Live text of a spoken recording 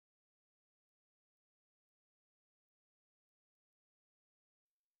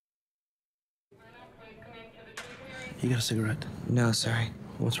You got a cigarette? No, sorry.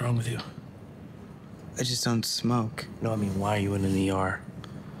 What's wrong with you? I just don't smoke. No, I mean, why are you in an ER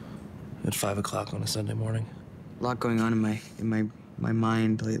at 5 o'clock on a Sunday morning? A lot going on in my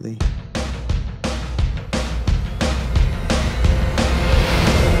mind lately.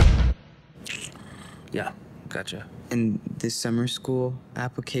 Yeah, gotcha. And this summer school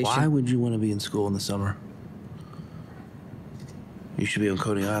application. Why would you want to be in school in the summer? You should be on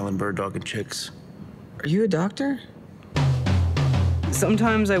Coney Island bird dogging chicks. Are you a doctor?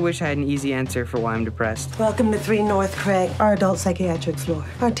 Sometimes I wish I had an easy answer for why I'm depressed. Welcome to 3 North Craig, our adult psychiatric floor.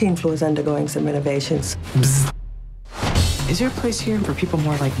 Our teen floor is undergoing some renovations. Bzz. Is there a place here for people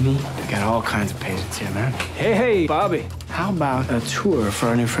more like me? We got all kinds of patients here, man. Hey, Bobby. How about a tour for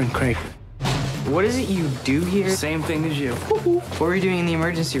our new friend Craig? What is it you do here? Same thing as you. What were you doing in the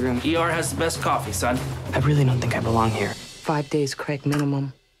emergency room? ER has the best coffee, son. I really don't think I belong here. 5 days, Craig,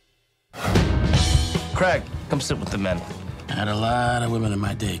 minimum. Craig, come sit with the men. I had a lot of women in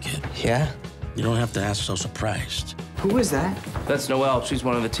my day, kid. Yeah? You don't have to ask so surprised. Who is that? That's Noelle. She's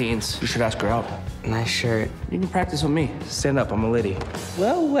one of the teens. You should ask her out. Nice shirt. You can practice with me. Stand up. I'm a lady.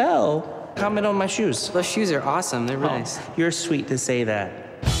 Well, well. Comment on my shoes. Those shoes are awesome. They're really nice. You're sweet to say that.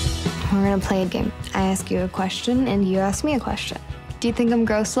 We're gonna play a game. I ask you a question, and you ask me a question. Do you think I'm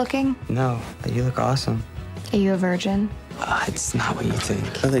gross looking? No, but you look awesome. Are you a virgin? It's not what you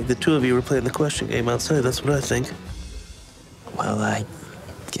think. I think the two of you were playing the question game outside. That's what I think. Well, I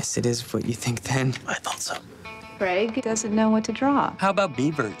guess it is what you think then. I thought so. Craig doesn't know what to draw. How about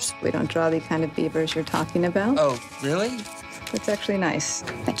beavers? We don't draw the kind of beavers you're talking about. Oh, really? It's actually nice.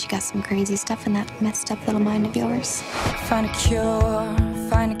 Bet you got some crazy stuff in that messed up little mind of yours. Find a cure,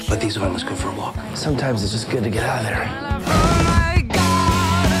 find a cure. But these women, let's go for a walk. Sometimes it's just good to get out of there. Oh my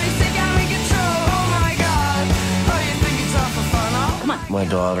God, you think I'm in control? Oh my God, oh you think it's all for fun? Oh. Come on. My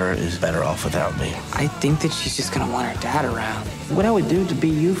daughter is better off without me. I think that she's just gonna want her dad around. What I would do to be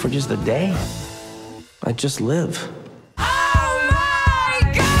you for just a day, I'd just live. Oh my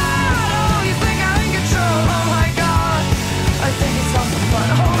God, oh you think I'm in control? Oh my God, I think it's all for fun.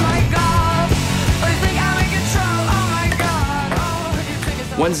 Oh my God, oh you think I'm in control? Oh my God, oh you think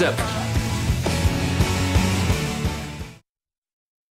it's all One zip.